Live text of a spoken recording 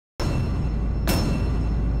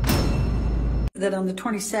that on the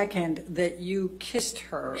 22nd that you kissed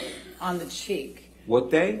her on the cheek?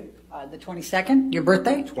 What day? The 22nd, your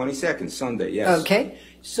birthday? 22nd, Sunday, yes. Okay.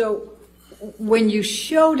 So when you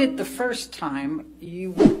showed it the first time,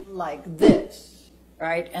 you went like this,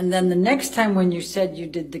 right? And then the next time when you said you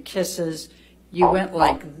did the kisses, you went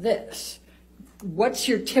like this. What's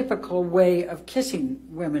your typical way of kissing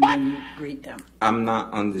women when you greet them? I'm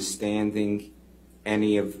not understanding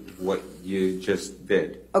any of what you just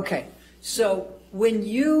did. Okay. So when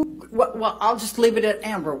you, well, I'll just leave it at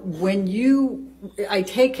Amber. When you, I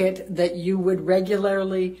take it that you would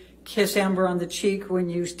regularly kiss Amber on the cheek when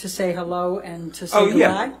you to say hello and to say goodbye?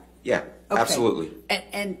 Yeah. Yeah, Okay. absolutely.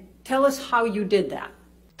 And tell us how you did that.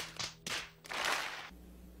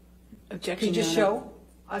 Objection, Could you Your Honor. show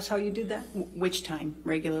us how you did that? Which time?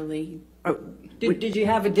 Regularly? Did you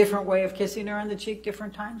have a different way of kissing her on the cheek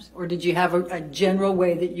different times? Or did you have a general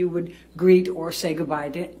way that you would greet or say goodbye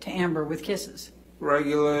to Amber with kisses?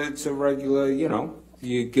 Regular, it's a regular,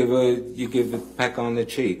 you give a peck on the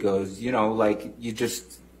cheek, or, like you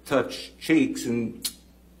just touch cheeks and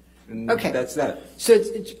Okay. that's that. So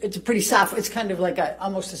it's a pretty soft, it's kind of like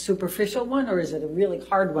almost a superficial one, or is it a really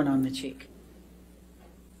hard one on the cheek?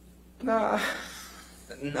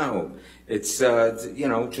 No, it's,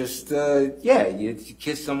 you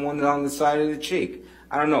kiss someone on the side of the cheek.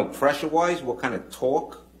 I don't know, pressure-wise, what kind of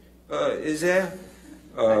talk is there?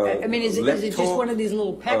 I mean, is it just talk? one of these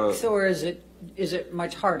little pecks, or is it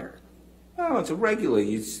much harder? No, it's a regular.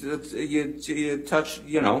 You touch,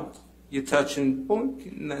 you touch and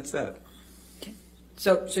boink, and that's that.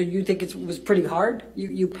 So you think it was pretty hard?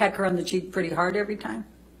 You peck her on the cheek pretty hard every time?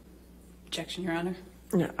 Objection, Your Honor.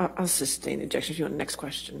 No, I'll sustain objection. If you want the next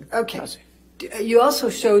question. Okay. Kelsey. You also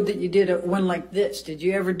showed that you did one like this. Did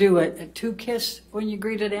you ever do a two kiss when you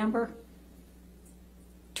greeted Amber?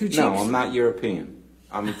 Two cheeks? No, I'm not European.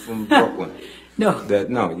 I'm from Brooklyn. No.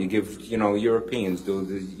 No, you give, Europeans do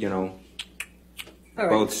the, All right.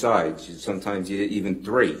 both sides. Sometimes you even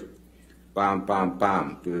three. Bam, bam,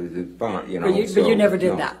 bam. Bam, But you never did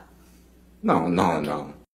no. that?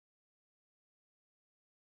 No.